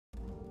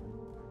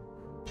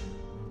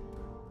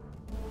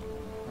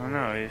Oh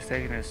no, he's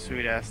taking his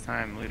sweet ass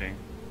time looting.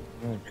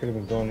 Well, it could have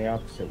been going the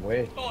opposite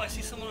way. Oh, I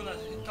see someone on the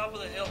top of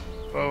the hill.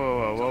 Whoa,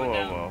 whoa, whoa, whoa,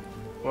 whoa, whoa.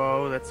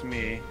 Whoa, that's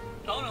me.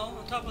 No, no,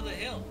 on top of the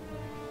hill.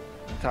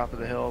 On top of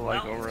the hill,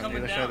 like No, over he's on the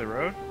other coming side of the down.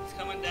 road? He's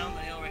coming down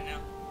the hill right now.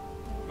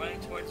 Running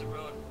towards the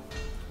road.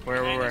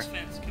 Where? Behind this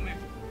fence. Come here.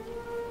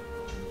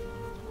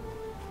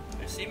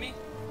 You see me?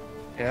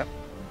 Yep.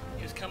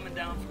 He was coming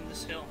down from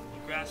this hill, the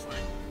grass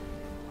line,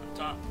 on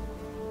top.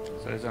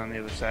 So he's on the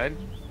other side?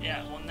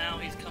 Yeah, well now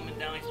he's coming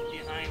down, he's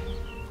behind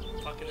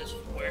fucking this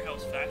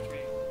warehouse factory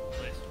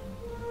place.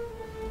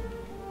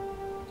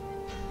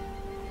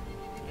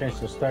 Okay,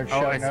 so start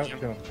shouting out to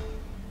him.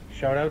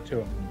 Shout out to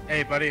him.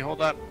 Hey, buddy,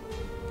 hold up.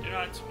 You're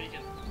not speaking.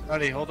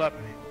 Buddy, hold up.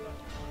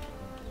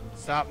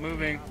 Stop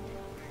moving.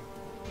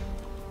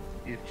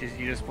 You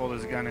just pulled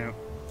his gun out.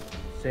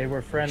 Say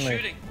we're friendly.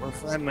 Shooting. We're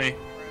friendly.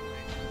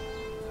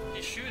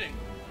 He's shooting.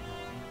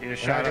 You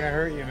just We're not shot gonna up.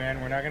 hurt you,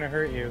 man. We're not gonna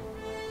hurt you.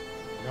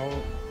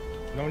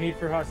 No need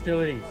for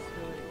hostilities.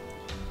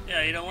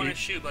 Yeah, you don't want to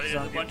shoot, but He's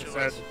there's on a the bunch other of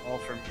side us. of the wall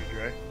from you,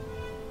 Dre.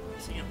 I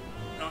see him.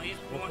 No, he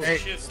wants Hey,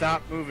 to shoot.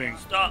 stop moving.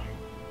 Stop.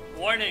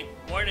 Warning.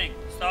 Warning.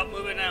 Stop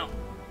moving now.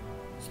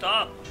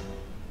 Stop.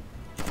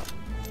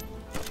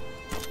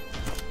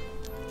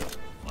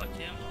 Fuck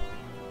him.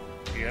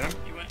 You get him?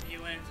 He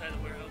went inside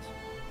the warehouse.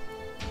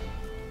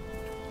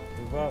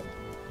 Move up.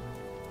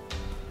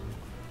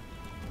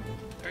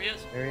 There he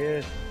is. There he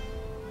is.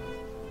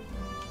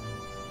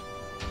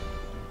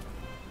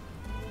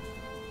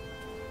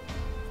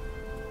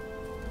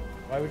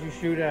 Why would you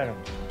shoot at him?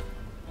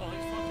 Oh,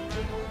 he's fucking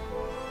running.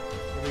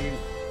 What are you?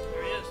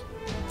 There he is.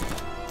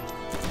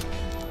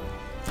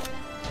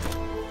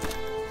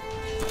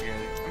 You get him?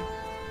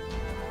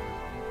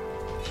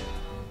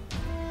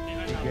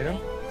 Behind You that get him?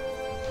 wall.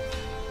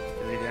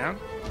 Is he down?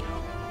 No.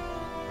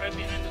 Right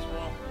behind this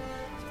wall.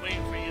 He's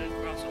waiting for you to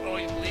cross. Oh,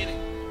 he's bleeding.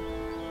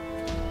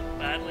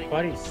 Badly.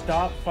 Buddy,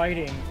 stop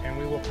fighting and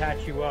we will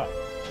patch you up.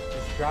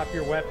 Just drop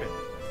your weapon.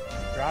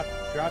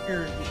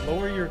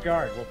 Lower your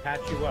guard. We'll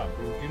patch you up.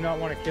 We do not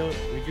want to kill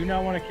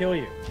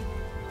you.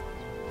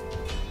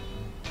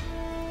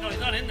 No, he's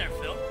not in there,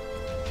 Phil.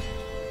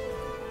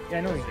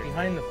 Yeah, no, he's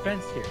behind the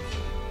fence here.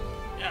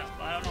 Yeah,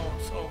 but I don't know.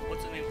 So,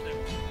 what's the name there?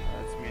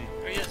 That's me.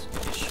 There he is.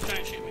 He's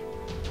trying to shoot me.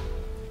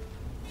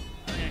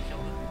 I think I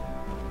killed him.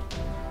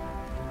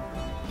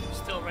 He's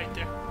still right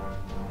there.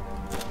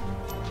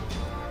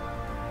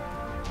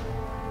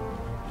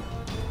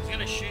 He's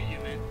gonna shoot you,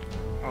 man.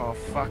 Oh,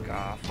 fuck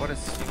off. What is...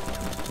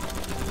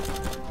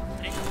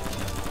 Take him.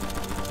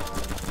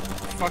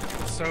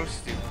 Fucking so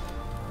stupid.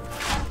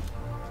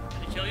 Did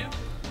he kill you?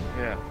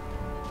 Yeah.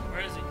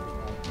 Where is he?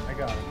 I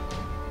got him.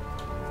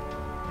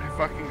 I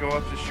fucking go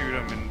up to shoot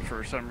him, and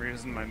for some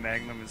reason my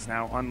Magnum is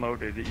now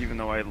unloaded, even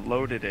though I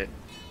loaded it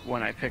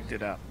when I picked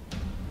it up.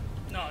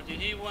 No, dude,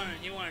 he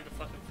wanted to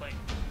fucking fight.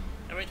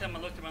 Every time I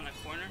looked around that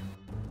corner,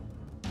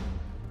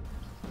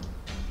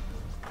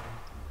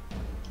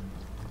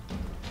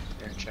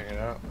 Yeah, check it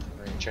out.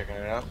 Are you checking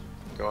it out?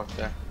 Go up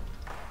there.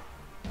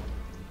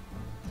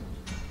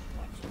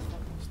 watch those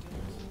fucking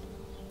stairs.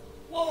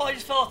 Whoa, I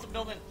just fell off the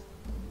building.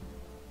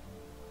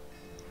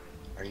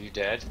 Are you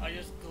dead? I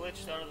just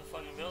glitched out of the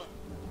fucking building.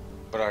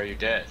 But are you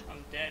dead?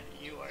 I'm dead.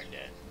 You are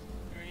dead.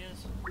 There he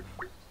is.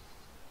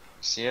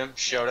 See him?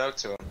 Shout out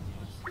to him.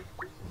 He's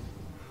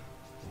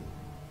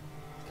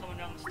coming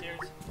down the stairs.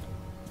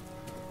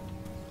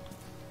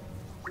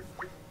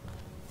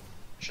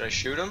 Should I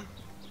shoot him?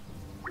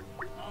 I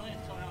don't think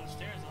he's coming down the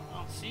stairs. I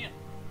don't see him.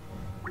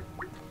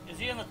 Is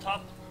he on the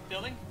top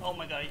building? Oh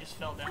my god, he just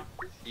fell down.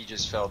 He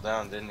just fell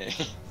down, didn't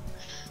he?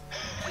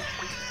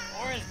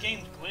 Or his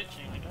game's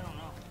glitching, like, I don't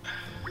know.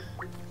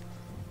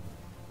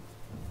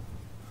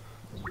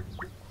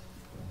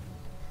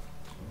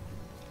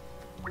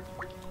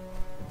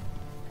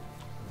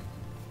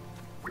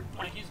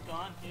 Oh, he's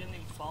gone. He didn't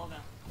even fall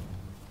down.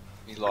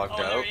 He logged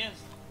Oh, out. there he is.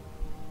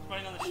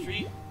 Running on the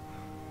street.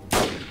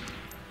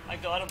 I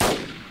got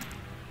him.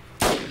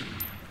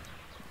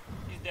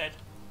 He's dead.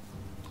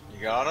 You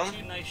got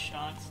him? 2 nice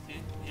shots, dude.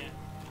 Yeah.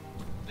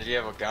 Did he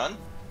have a gun?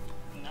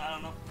 No, I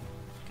don't know.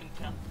 Couldn't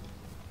tell.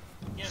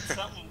 He had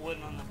something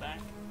wooden on the back.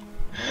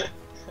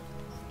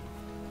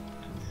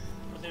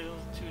 But there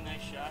those 2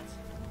 nice shots.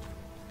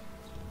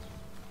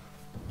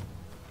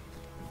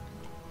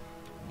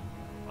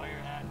 Fire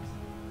axe.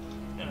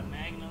 Got a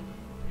magnum.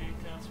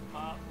 Handcuffs,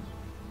 pop.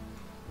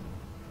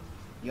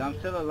 Yo, I'm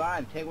still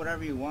alive. Take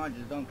whatever you want.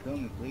 Just don't kill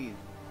me, please.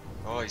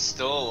 Oh, he's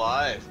still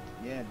alive.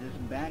 Yeah,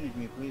 just bandage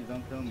me, please.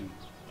 Don't kill me.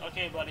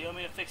 Okay, buddy. You want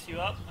me to fix you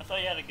up? I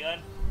thought you had a gun.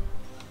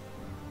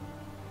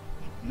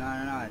 No.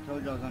 I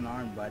told you I was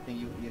unarmed, but I think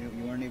you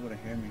weren't able to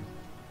hear me.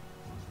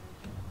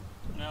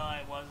 No,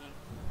 I wasn't.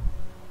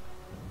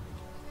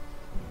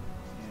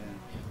 Yeah.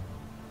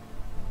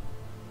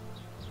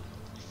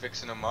 You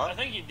fixing him I up?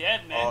 think you're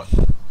dead, man. Oh,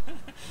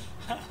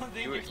 I don't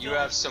think you're you still-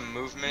 have some I'm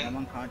movement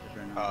unconscious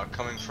right now.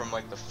 coming from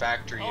like the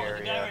factory Oh,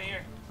 there's a guy right area.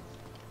 here.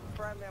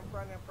 Friendly.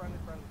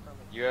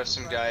 You have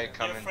some guy You're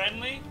coming.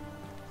 friendly?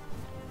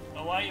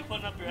 Oh, why are you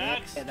putting up your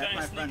axe? Yeah, that's Trying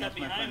my to sneak friend. up That's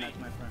my behind friend. me. That's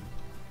my friend.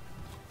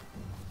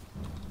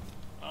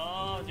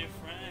 Oh, it's your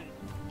friend.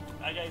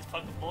 That guy's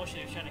fucking bullshit.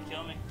 He was trying to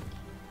kill me.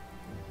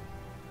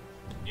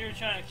 You were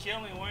trying to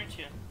kill me, weren't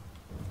you?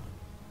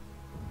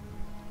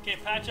 Okay,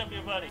 patch up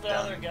your buddy. The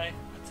other guy.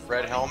 That's his Red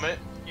buddy. helmet?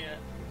 Yeah.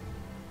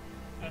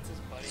 That's his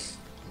buddy.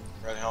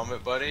 Red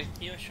helmet, buddy?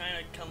 He was trying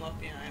to come up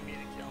behind me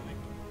to kill me.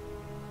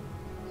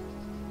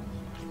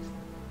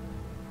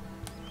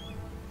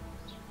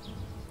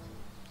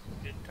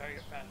 Good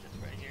target practice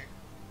right here.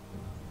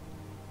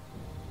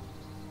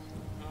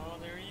 Oh,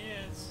 there he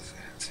is.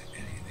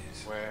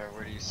 Where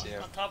do you see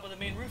him? On top of the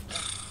main roof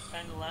now.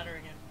 Behind the ladder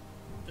again.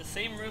 The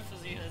same roof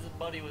as his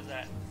buddy was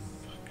at.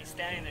 He's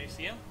standing there. You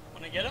see him?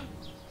 Wanna get him?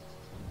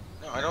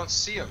 No, I don't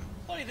see him.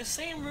 Buddy, the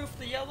same roof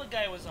the yellow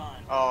guy was on.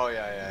 Oh,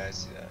 yeah, I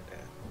see that, yeah.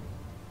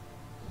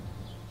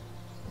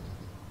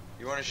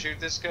 You wanna shoot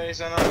this guy,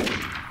 son?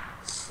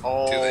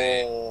 Oh, Too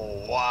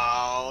late.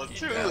 wow,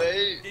 too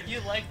late. Did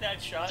you like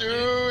that shot,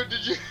 Dude,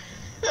 did you?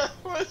 That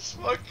was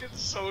fucking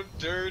so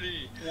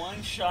dirty.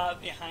 One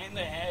shot behind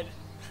the head.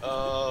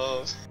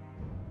 Oh.